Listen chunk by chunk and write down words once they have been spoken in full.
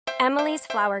Emily's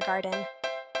Flower Garden.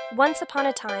 Once upon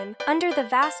a time, under the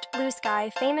vast blue sky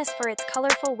famous for its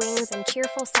colorful wings and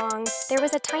cheerful songs, there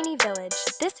was a tiny village.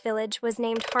 This village was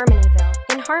named Harmonyville.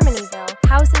 In Harmonyville,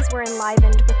 houses were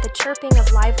enlivened with the chirping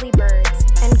of lively birds,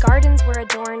 and gardens were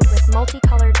adorned with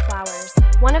multicolored flowers.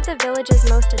 One of the village's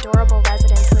most adorable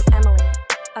residents was Emily,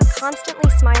 a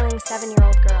constantly smiling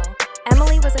 7-year-old girl.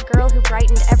 Emily was a girl who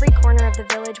brightened every corner of the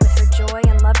village with her joy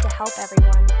and love to help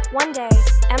everyone. One day,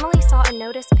 Emily saw a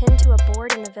notice pinned to a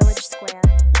board in the village square.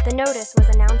 The notice was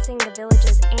announcing the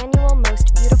village's annual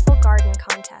Most Beautiful Garden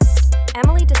contest.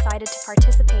 Emily decided to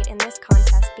participate in this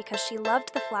contest because she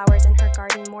loved the flowers in her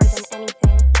garden more than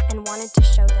anything and wanted to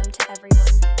show them to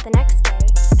everyone. The next day,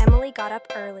 Emily got up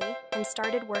early and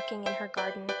started working in her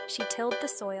garden. She tilled the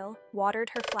soil,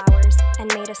 watered her flowers,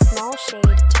 and made a small shade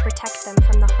to protect them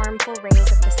from the harmful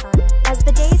rays of the sun. As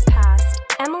the days passed,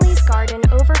 Emily's garden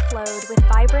overflowed with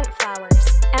vibrant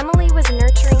flowers. Emily was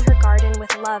nurturing her garden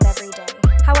with love every day.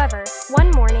 However, one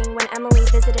morning when Emily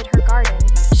visited her garden,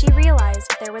 she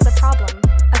realized there was a problem.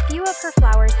 A few of her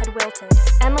flowers had wilted.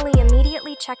 Emily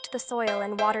immediately checked the soil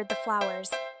and watered the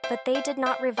flowers, but they did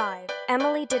not revive.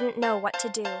 Emily didn't know what to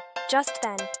do. Just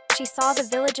then, she saw the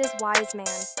village's wise man,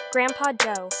 Grandpa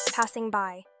Joe, passing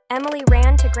by. Emily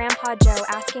ran to Grandpa Joe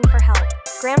asking for help.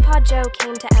 Grandpa Joe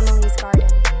came to Emily's garden,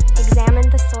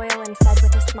 examined the soil and said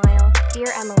with a smile,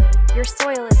 "Dear Emily, your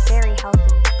soil is very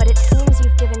healthy, but it seems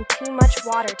you've given too much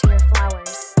water to your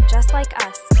flowers. Just like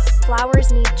us,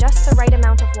 flowers need just the right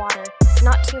amount of water,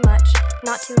 not too much,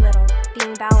 not too little.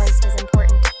 Being balanced is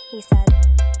important," he said.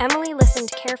 Emily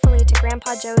listened carefully to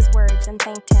Grandpa Joe's words and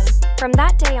thanked him. From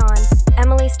that day on,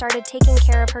 Emily started taking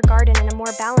care of her garden in a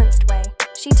more balanced way.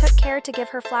 She took care to give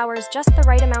her flowers just the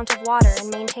right amount of water and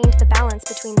maintained the balance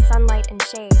between sunlight and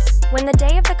shade. When the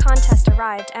day of the contest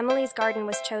arrived, Emily's garden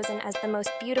was chosen as the most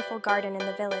beautiful garden in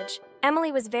the village.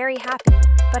 Emily was very happy,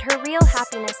 but her real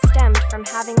happiness stemmed from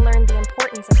having learned the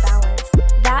importance of balance.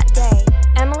 That day,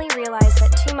 Emily realized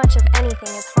that too much of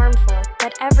anything is harmful,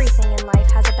 that everything in life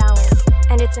has a balance,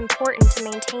 and it's important to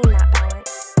maintain that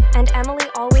balance. And Emily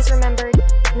always remembered,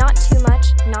 not too much,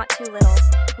 not too little.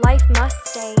 Life must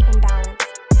stay in balance.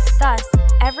 Thus,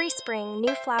 every spring,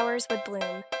 new flowers would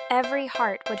bloom, every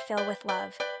heart would fill with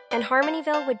love, and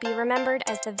Harmonyville would be remembered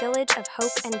as the village of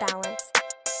hope and balance.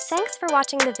 Thanks for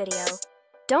watching the video.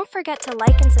 Don't forget to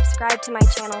like and subscribe to my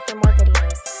channel for more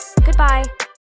videos. Goodbye!